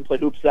growing up, I didn't play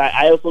hoops.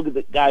 I also look at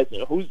the guys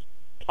who's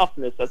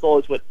toughness. That's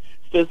always what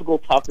physical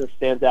toughness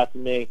stands out to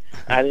me.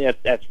 I think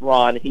that's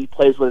Ron. He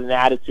plays with an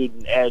attitude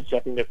and edge. I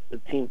think that the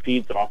team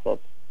feeds off of.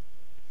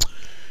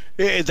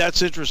 Yeah,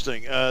 that's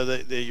interesting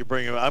that you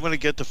bring him. I'm going to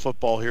get to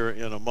football here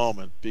in a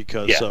moment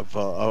because of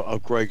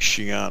Greg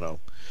Schiano.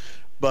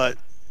 But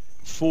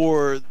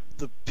for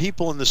the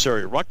people in this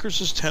area, Rutgers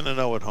is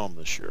 10-0 at home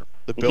this year.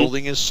 The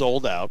building is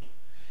sold out.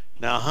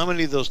 Now, how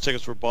many of those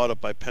tickets were bought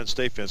up by Penn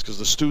State fans? Because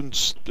the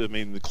students,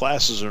 the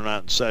classes are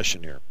not in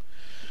session here.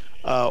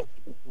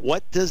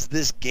 What does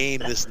this game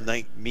this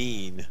night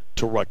mean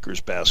to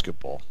Rutgers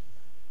basketball?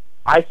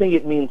 I think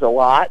it means a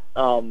lot.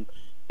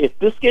 If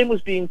this game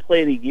was being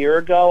played a year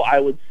ago, I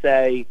would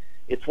say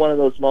it's one of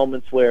those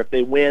moments where if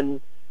they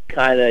win,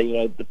 kind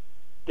of,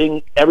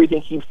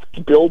 everything keeps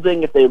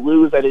building. If they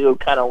lose, I think it would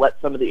kind of let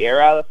some of the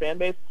air out of the fan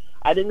base.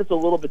 I think it's a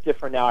little bit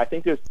different now. I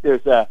think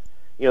there's a,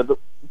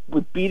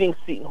 with beating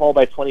Seton Hall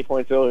by 20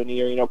 points earlier in the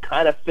year,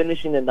 kind of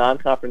finishing the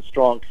non-conference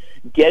strong,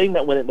 getting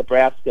that win at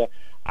Nebraska,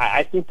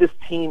 I think this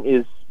team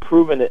is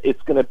proven that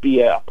it's going to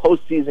be a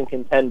postseason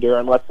contender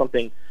unless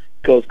something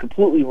goes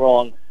completely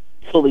wrong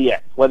till the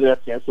end. Whether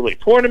that's the NCAA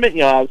tournament,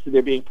 obviously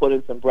they're being put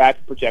in some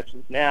bracket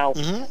projections now.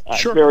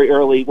 Sure. Very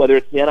early. Whether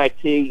it's the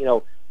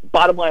NIT,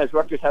 bottom line is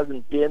Rutgers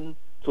hasn't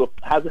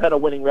had a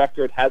winning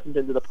record, hasn't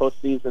been to the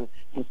postseason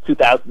since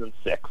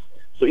 2006.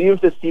 So even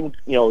if this team,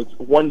 is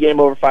one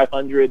game over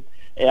 500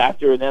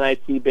 after an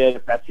NIT bid,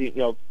 if that's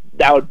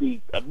that would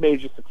be a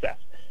major success.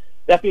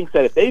 That being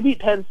said, if they beat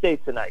Penn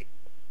State tonight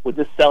with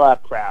this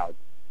sellout crowd,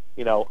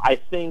 I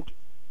think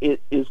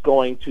it is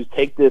going to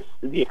take the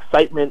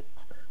excitement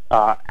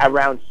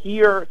around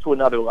here to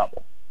another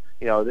level.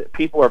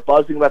 People are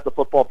buzzing about the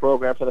football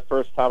program for the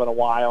first time in a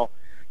while.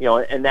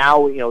 And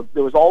now,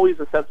 there was always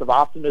a sense of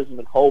optimism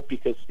and hope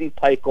because Steve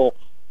Pikiell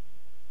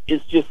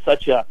is just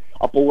such a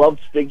beloved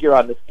figure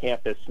on this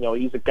campus.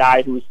 He's a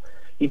guy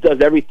he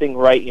does everything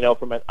right,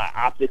 from an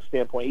optics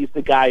standpoint. He's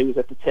the guy who's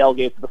at the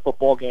tailgates of the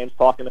football games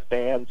talking to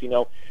fans.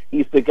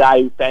 He's the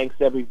guy who thanks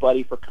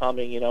everybody for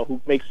coming,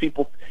 who makes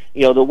people,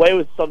 the way it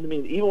was something,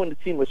 even when the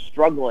team was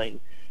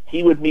struggling,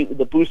 he would meet with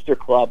the booster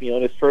club,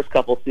 in his first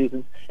couple of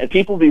seasons, and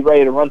people would be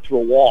ready to run through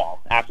a wall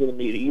after the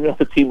meeting, even if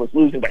the team was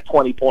losing by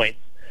 20 points,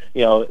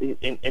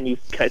 in these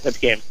kinds of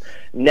games.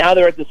 Now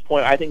they're at this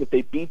point, I think if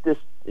they beat this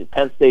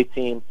Penn State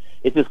team,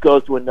 it just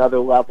goes to another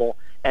level.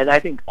 And I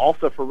think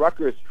also for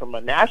Rutgers, from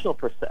a national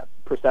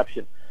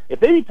perception, if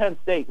they beat Penn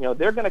State,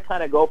 they're going to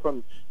kind of go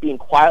from being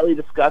quietly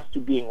discussed to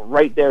being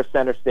right there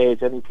center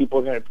stage. I think people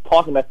are going to be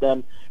talking about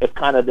them as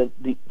kind of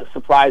the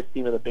surprise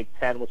team of the Big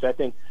Ten, which I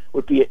think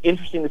would be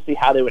interesting to see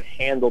how they would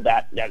handle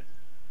that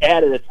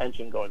added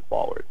attention going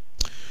forward.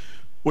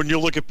 When you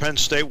look at Penn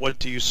State, what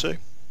do you see?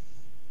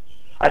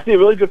 I see a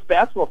really good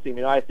basketball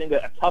team. I think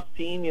a tough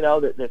team,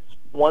 that's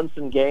won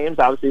some games.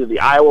 Obviously, the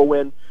Iowa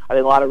win, I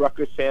think a lot of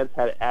Rutgers fans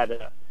had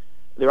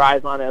their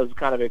eyes on it. It was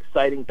kind of an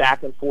exciting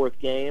back and forth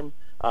game.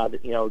 A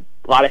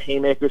lot of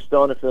haymakers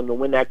thrown for them to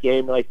win that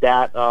game like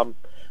that.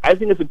 I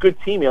think it's a good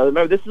team.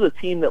 Remember, this is a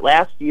team that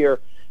last year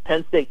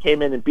Penn State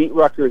came in and beat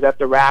Rutgers at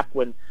the RAC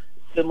when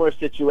similar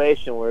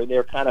situation where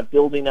they're kind of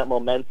building that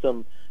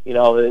momentum. They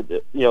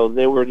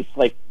were just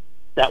like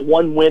that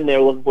one win they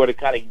were looking for to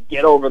kind of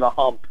get over the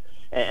hump.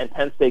 And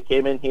Penn State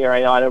came in here.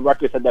 I know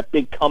Rutgers had that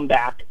big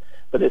comeback,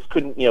 but just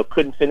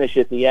couldn't finish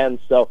at the end.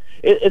 So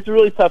it's a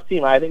really tough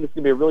team. I think it's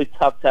going to be a really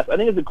tough test. I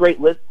think it's a great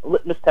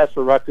litmus test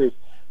for Rutgers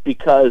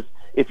because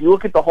if you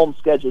look at the home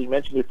schedule, you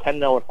mentioned you're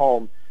 10-0 at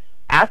home.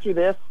 After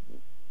this,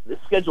 the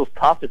schedule's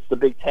tough. It's the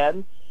Big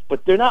Ten,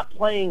 but they're not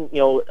playing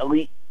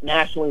elite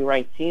nationally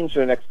ranked teams for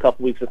the next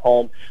couple weeks at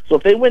home. So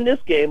if they win this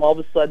game, all of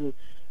a sudden,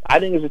 I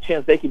think there's a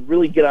chance they could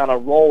really get on a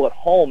roll at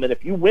home. And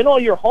if you win all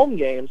your home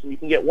games and you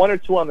can get 1 or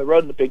 2 on the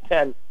road in the Big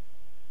Ten,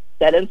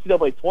 that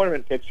NCAA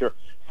tournament picture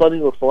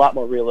suddenly looks a lot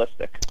more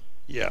realistic.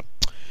 Yeah.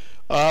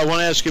 I want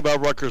to ask you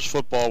about Rutgers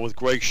football with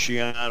Greg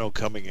Schiano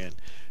coming in.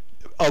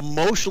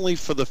 Emotionally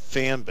for the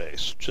fan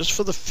base, just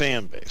for the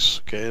fan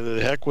base, okay,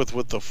 the heck with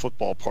what the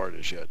football part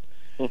is yet.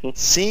 Mm-hmm.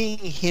 Seeing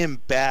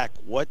him back,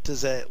 what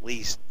does that at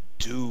least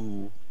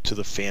do to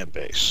the fan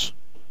base?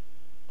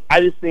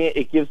 I just think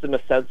it gives them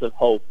a sense of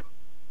hope.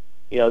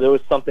 There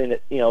was something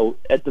that,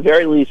 at the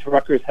very least,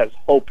 Rutgers has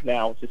hope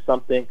now, which is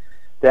something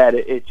that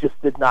it just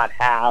did not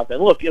have.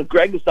 And look,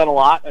 Greg has done a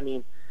lot. I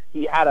mean,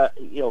 he had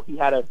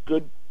a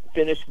good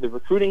finish to the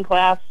recruiting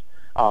class.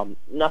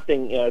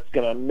 Nothing, it's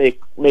going to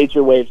make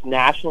major waves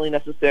nationally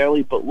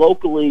necessarily, but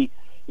locally,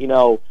 he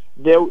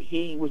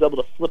was able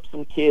to flip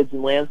some kids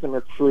and land some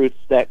recruits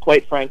that,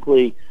 quite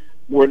frankly,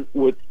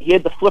 he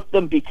had to flip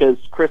them because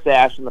Chris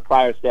Ash and the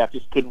prior staff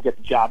just couldn't get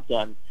the job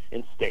done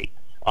in state.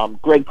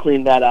 Greg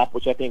cleaned that up,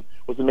 which I think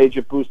was a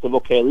major boost of,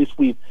 okay, at least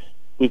we've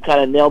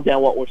kind of nailed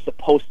down what we're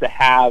supposed to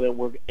have, and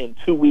we're in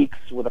 2 weeks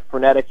with a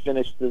frenetic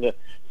finish to the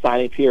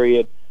signing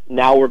period.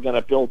 Now we're going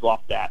to build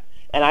off that.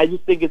 And I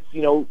just think it's,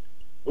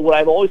 what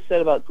I've always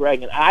said about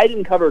Greg, and I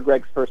didn't cover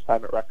Greg's first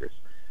time at Rutgers,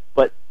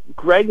 but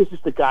Greg is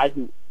just a guy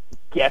who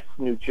gets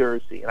New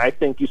Jersey. And I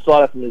think you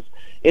saw that from his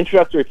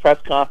introductory press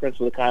conference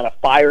with a kind of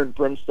fire and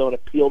brimstone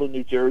appeal to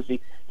New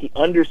Jersey. He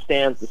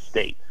understands the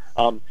state.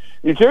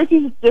 New Jersey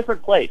is a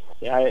different place.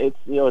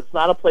 It's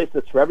not a place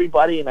that's for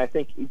everybody, and I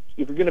think if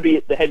you're going to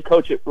be the head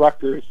coach at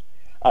Rutgers,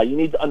 you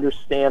need to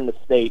understand the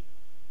state.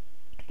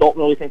 Don't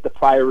really think the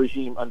prior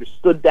regime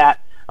understood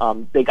that.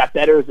 They got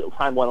better as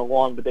time went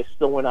along, but they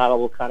still were not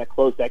able to kind of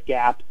close that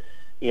gap,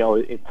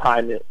 in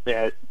time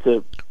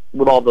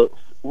with all the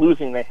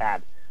losing they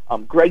had.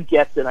 Greg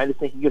gets it, and I just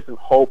think he gives them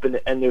hope,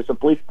 and there's a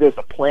belief there's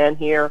a plan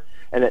here,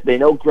 and that they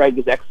know Greg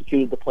has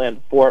executed the plan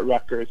before at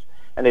Rutgers,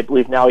 and they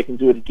believe now he can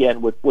do it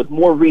again with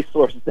more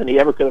resources than he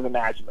ever could have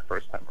imagined the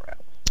first time around.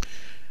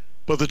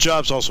 But the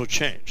job's also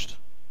changed.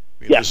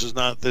 This is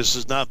not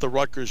the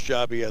Rutgers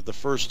job he had the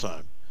first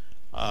time.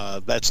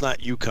 That's not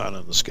UConn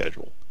on the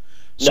schedule.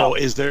 So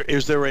is there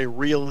a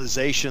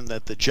realization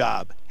that the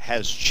job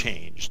has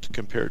changed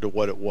compared to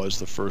what it was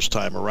the first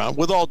time around?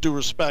 With all due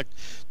respect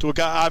to a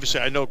guy,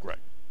 obviously I know Greg.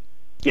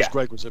 Because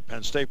Greg was at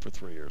Penn State for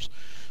 3 years.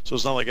 So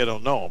it's not like I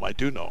don't know him. I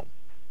do know him.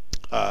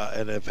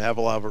 And have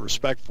a lot of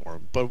respect for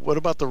him. But what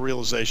about the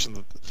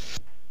realization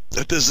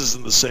that this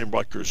isn't the same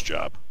Rutgers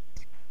job?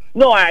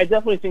 No, I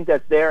definitely think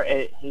that's there.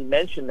 And he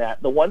mentioned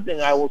that. The one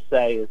thing I will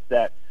say is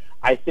that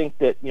I think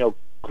that,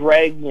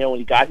 Greg, when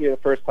he got here the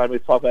first time, we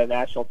talked about a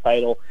national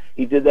title.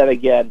 He did that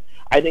again.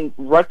 I think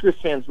Rutgers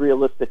fans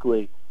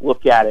realistically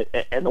look at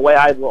it, and the way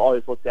I've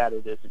always looked at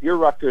it is, if you're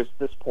Rutgers at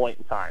this point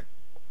in time,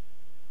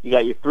 you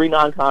got your 3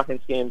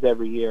 non-conference games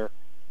every year.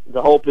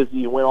 The hope is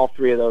you win all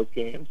 3 of those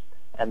games,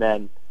 and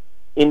then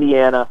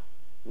Indiana,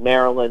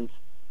 Maryland,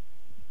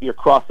 your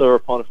crossover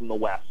opponent from the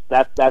West.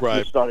 That's right.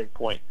 Your starting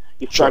point.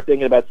 You start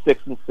thinking about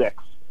 6-6,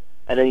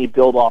 and then you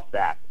build off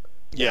that.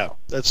 Yeah,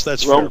 that's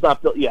Rome's fair.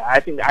 not built. Yeah,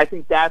 I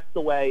think that's the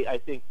way. I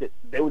think that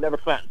they would never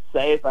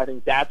say it, but I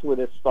think that's where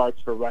this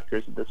starts for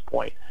Rutgers at this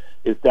point.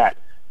 Is that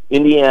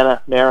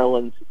Indiana,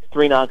 Maryland,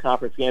 3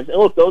 non-conference games, and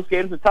look, those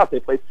games are tough. They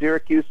played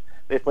Syracuse,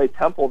 they played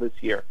Temple this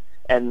year,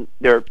 and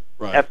their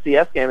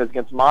FCS game is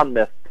against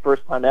Monmouth,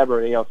 first time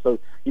ever. So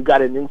you've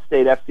got an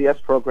in-state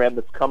FCS program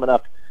that's coming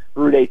up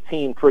Route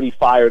 18, pretty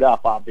fired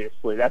up.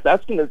 Obviously,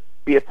 that's going to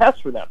be a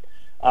test for them.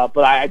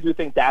 But I do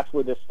think that's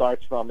where this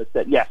starts from. Is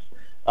that yes.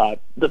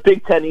 The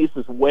Big Ten East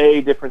is way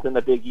different than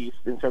the Big East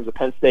in terms of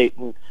Penn State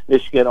and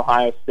Michigan,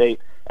 Ohio State,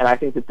 and I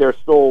think that they're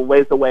still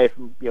ways away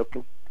from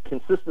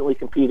consistently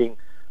competing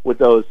with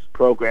those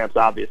programs,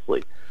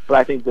 obviously. But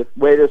I think the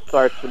way this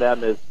starts for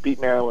them is beat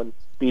Maryland,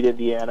 beat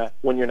Indiana,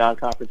 win your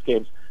non-conference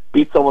games,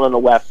 beat someone in the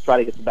West, try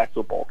to get them back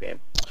to a bowl game.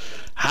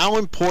 How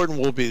important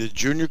will be the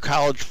junior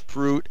college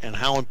fruit, and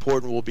how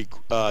important will be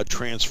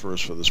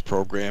transfers for this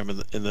program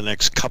in the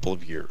next couple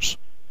of years?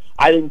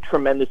 I think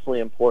tremendously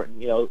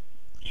important.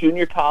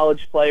 Junior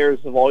college players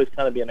have always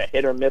kind of been a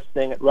hit or miss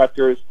thing at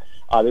Rutgers.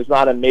 There's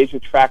not a major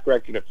track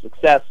record of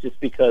success just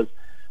because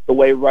the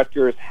way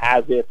Rutgers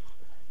has its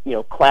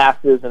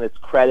classes and its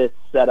credits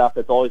set up.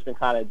 It's always been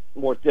kind of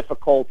more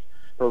difficult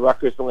for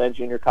Rutgers to land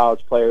junior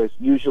college players.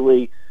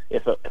 Usually,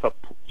 if a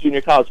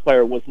junior college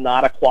player was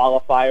not a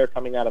qualifier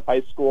coming out of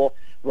high school,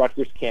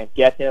 Rutgers can't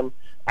get him.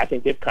 I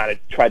think they've kind of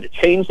tried to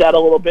change that a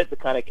little bit to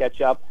kind of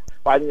catch up.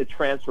 But I think the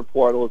transfer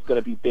portal is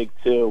going to be big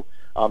too,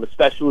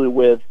 especially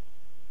with,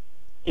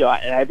 and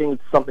I think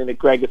it's something that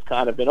Greg has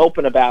kind of been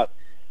open about.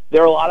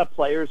 There are a lot of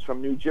players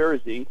from New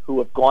Jersey who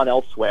have gone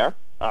elsewhere.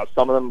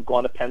 Some of them have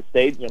gone to Penn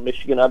State,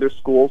 Michigan, other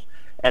schools,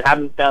 and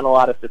haven't found a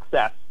lot of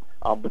success.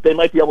 But they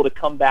might be able to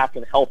come back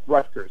and help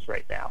Rutgers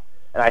right now.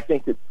 And I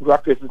think that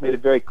Rutgers has made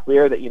it very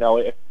clear that,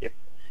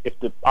 if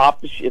the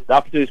opportunity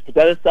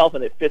presents itself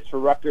and it fits for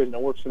Rutgers and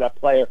it works for that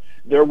player,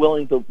 they're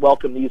willing to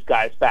welcome these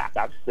guys back.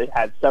 Obviously, they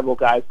had several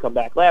guys come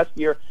back last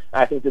year,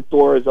 and I think the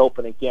door is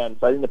open again.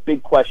 So I think the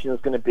big question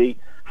is going to be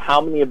how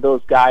many of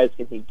those guys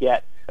can he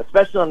get,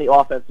 especially on the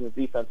offensive and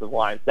defensive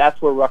lines. That's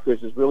where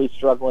Rutgers is really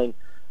struggling.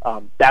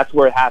 That's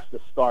where it has to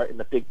start in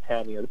the Big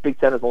Ten. The Big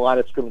Ten is a line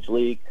of scrimmage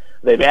league.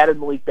 They've added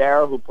Malik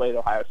Barrow, who played at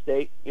Ohio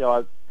State.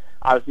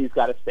 Obviously he's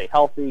got to stay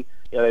healthy.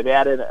 They've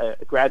added a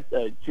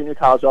junior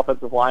college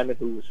offensive lineman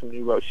who was from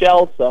New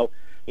Rochelle, so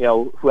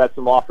who had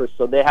some offers.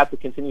 So they have to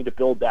continue to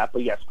build that.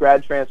 But yes,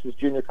 grad transfers,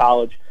 junior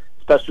college,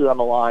 especially on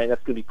the line,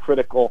 that's going to be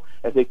critical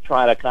as they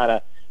try to kind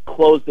of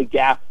close the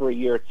gap for a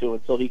year or two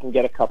until he can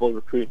get a couple of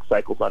recruiting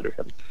cycles under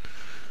him.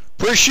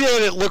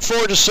 Appreciate it. Look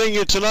forward to seeing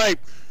you tonight.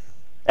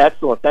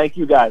 Excellent. Thank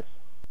you, guys.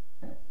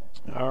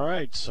 All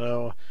right.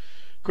 So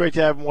great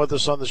to have him with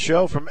us on the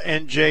show from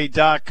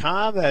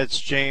NJ.com. That's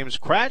James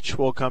Cratch.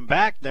 We'll come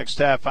back next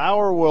half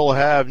hour. We'll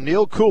have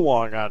Neil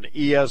Coulong on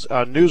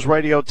News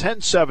Radio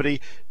 1070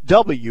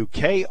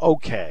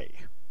 WKOK.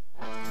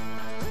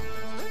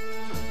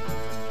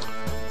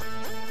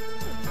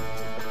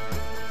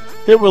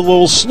 Hit with a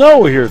little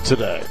snow here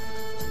today.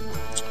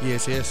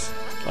 Yes.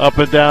 Up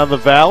and down the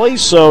valley.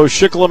 So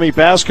Shikellamy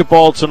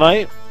basketball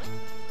tonight.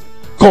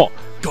 Go.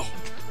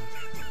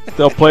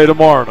 They'll play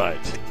tomorrow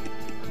night.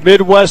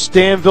 Midwest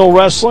Danville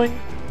Wrestling.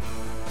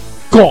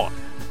 Gone.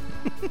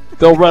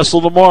 They'll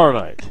wrestle tomorrow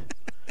night.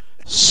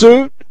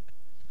 Suit.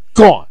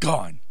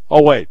 Gone.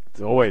 Oh wait.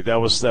 That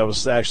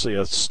was actually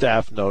a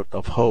staff note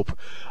of hope.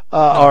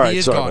 All right. He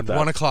is gone.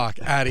 1 o'clock.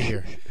 Out of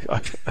here.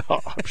 I'm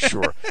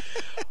sure.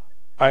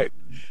 All right.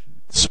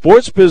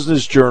 Sports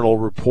Business Journal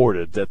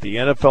reported that the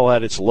NFL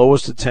had its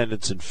lowest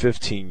attendance in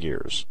 15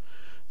 years.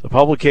 The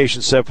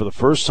publication said for the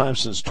first time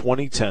since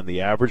 2010,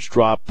 the average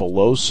dropped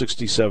below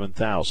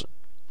 67,000.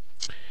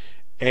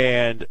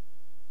 And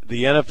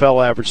the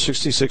NFL averaged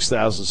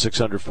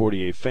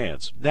 66,648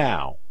 fans.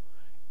 Now,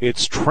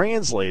 it's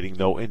translating,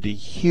 though, into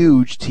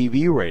huge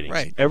TV ratings.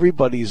 Right.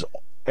 Everybody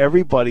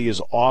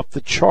is off the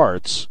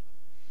charts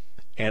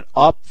and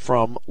up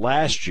from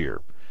last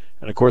year.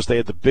 And, of course, they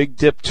had the big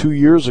dip 2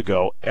 years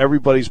ago.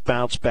 Everybody's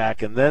bounced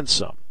back and then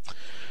some.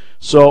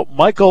 So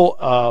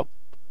Michael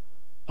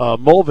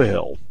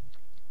Mulvihill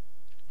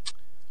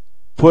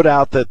put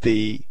out that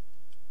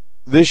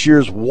this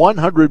year's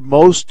 100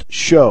 most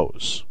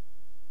shows,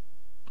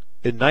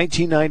 in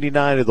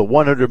 1999 of the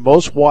 100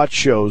 most watched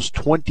shows,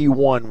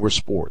 21 were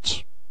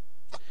sports.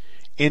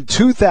 In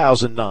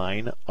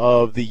 2009,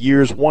 of the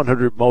year's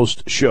 100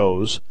 most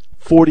shows,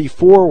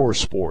 44 were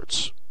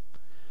sports.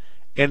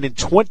 And in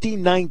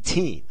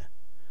 2019,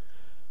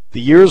 the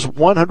year's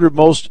 100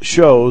 most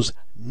shows,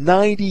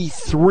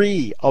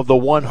 93 of the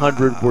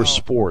 100 were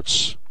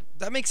sports.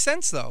 That makes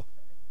sense, though.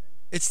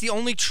 It's the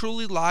only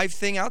truly live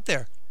thing out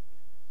there.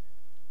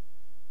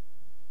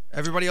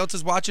 Everybody else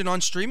is watching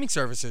on streaming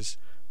services.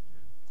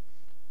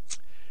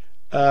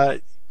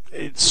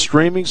 It's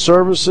streaming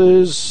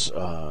services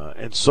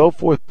and so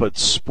forth, but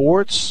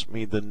sports,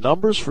 the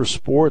numbers for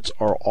sports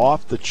are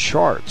off the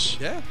charts.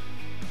 Yeah.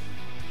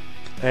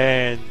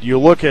 And you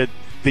look at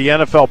the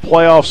NFL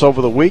playoffs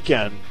over the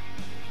weekend,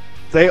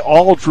 they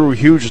all drew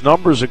huge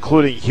numbers,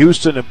 including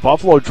Houston and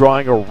Buffalo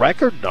drawing a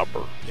record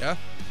number. Yeah.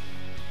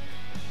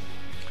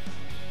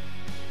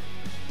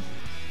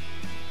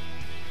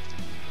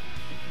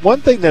 One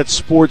thing that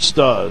sports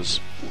does,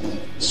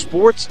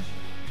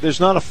 there's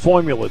not a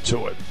formula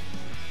to it.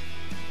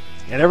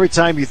 And every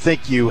time you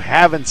think you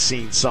haven't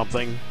seen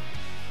something,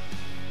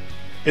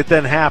 it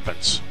then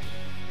happens.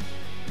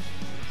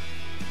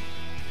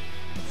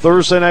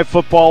 Thursday Night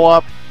Football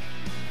up.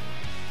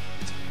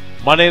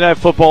 Monday Night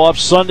Football up.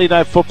 Sunday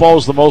Night Football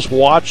is the most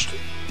watched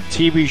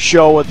TV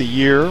show of the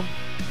year.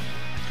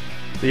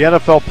 The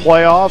NFL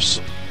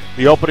playoffs,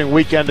 the opening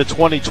weekend of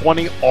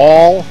 2020,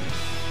 all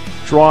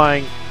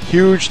drawing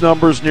huge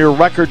numbers, near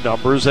record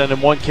numbers, and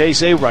in one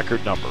case, a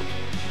record number.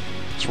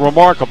 It's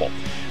remarkable.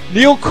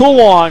 Neil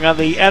Coulong on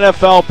the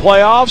NFL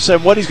playoffs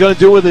and what he's going to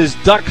do with his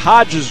Duck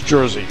Hodges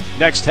jersey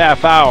next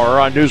half hour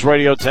on News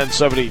Radio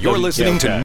 1070. You're listening to